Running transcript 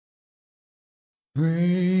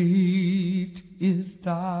Great is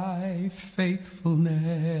thy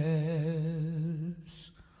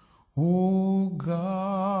faithfulness, O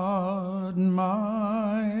God,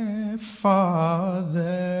 my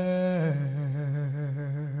Father.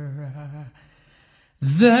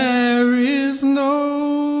 There is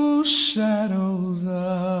no shadows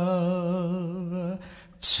of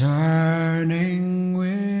turning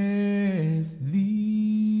with thee.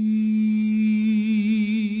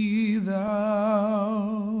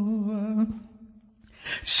 Thou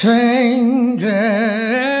changes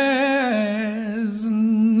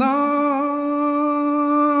not,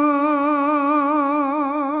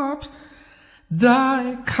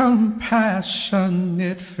 thy compassion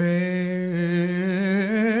it fail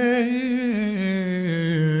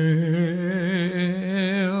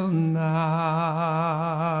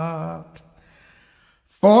not.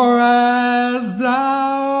 For as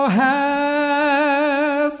thou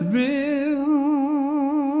hast been,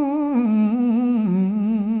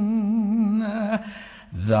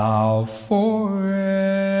 thou forever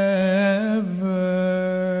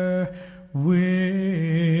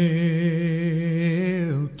wilt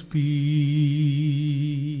be.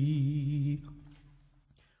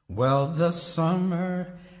 Well, the summer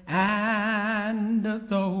and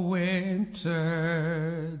the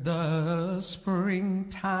winter, the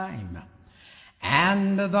springtime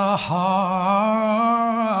and the harvest,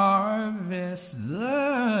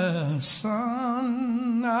 the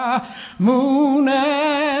sun, moon,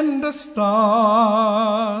 and the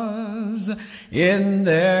stars in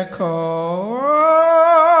their courses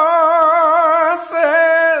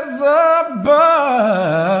above,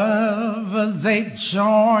 they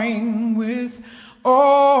join with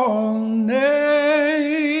all nature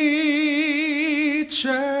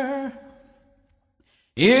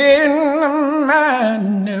in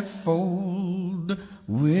manifold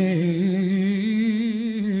witness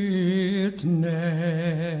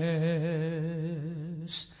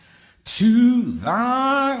to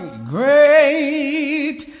thy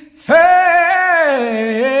great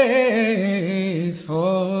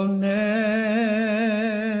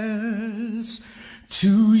faithfulness,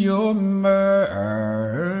 to your mercy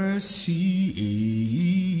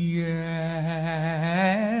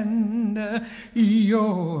and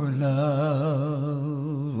your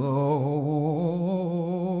love.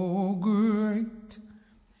 Oh, great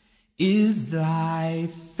is thy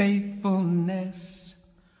faithfulness.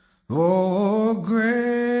 Oh, great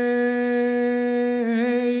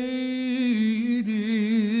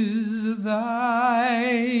is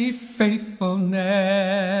thy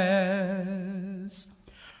faithfulness.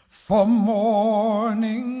 For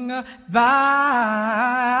morning by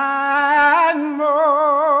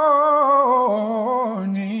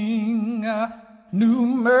morning, new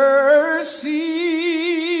mercies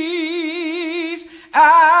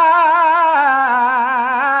I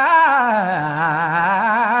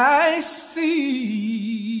see,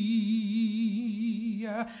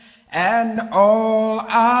 and all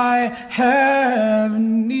I have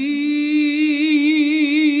needed,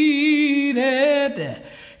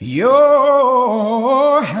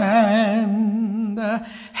 your hand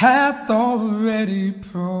hath already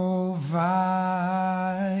provided.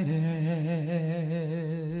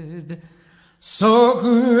 So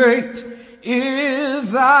great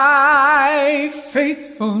is thy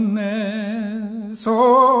faithfulness,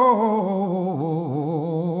 oh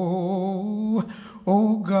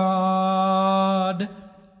God.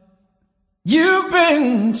 You've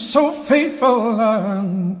been so faithful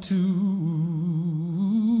unto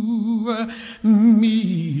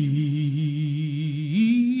me.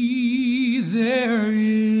 There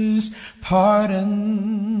is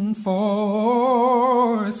pardon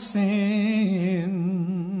for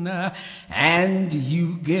sin, and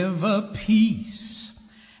you give a peace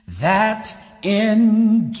that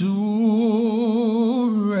endureth.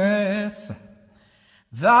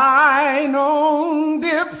 Thine own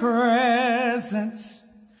dear presence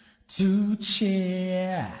to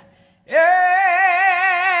cheer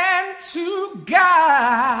and to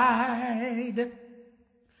guide,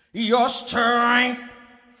 your strength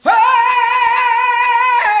for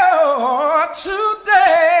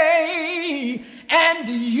today, and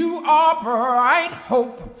you are bright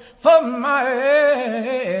hope for my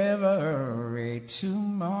every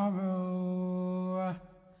tomorrow.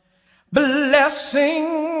 Blessings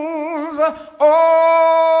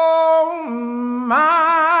all mine,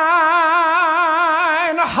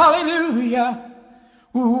 hallelujah,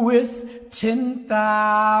 with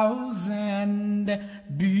 10,000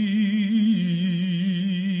 beside.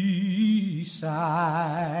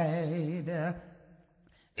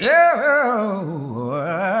 Oh,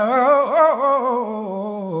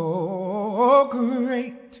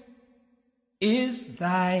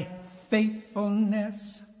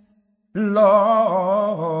 faithfulness, Lord,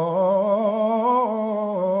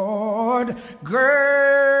 great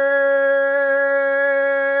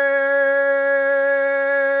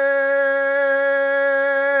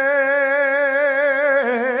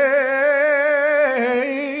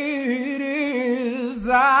is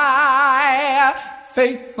thy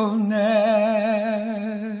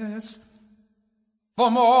faithfulness.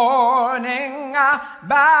 For morning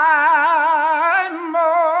by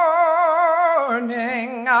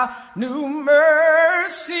morning, new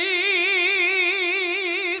mercies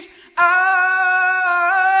I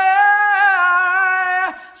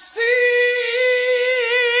see,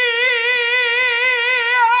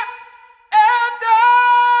 and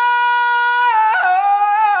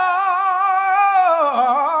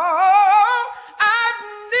I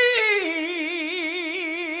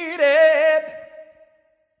need it.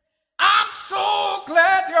 I'm so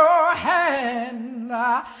glad your hand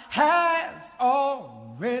has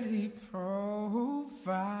already provided.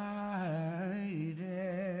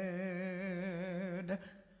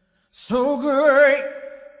 So great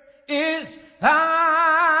is thy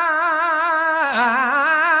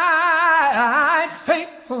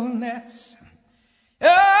faithfulness.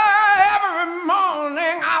 Every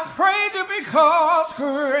morning I praise you because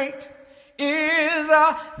great is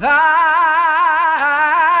thy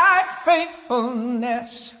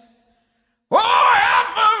faithfulness. Oh,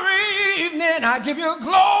 every evening I give you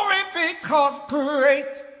glory because great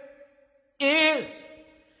is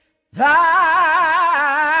thy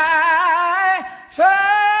faithfulness.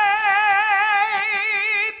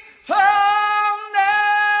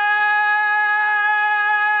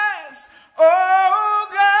 Oh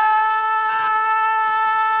God,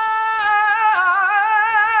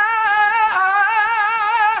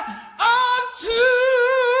 unto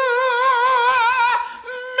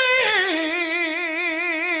me.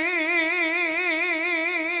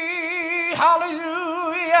 Hallelujah.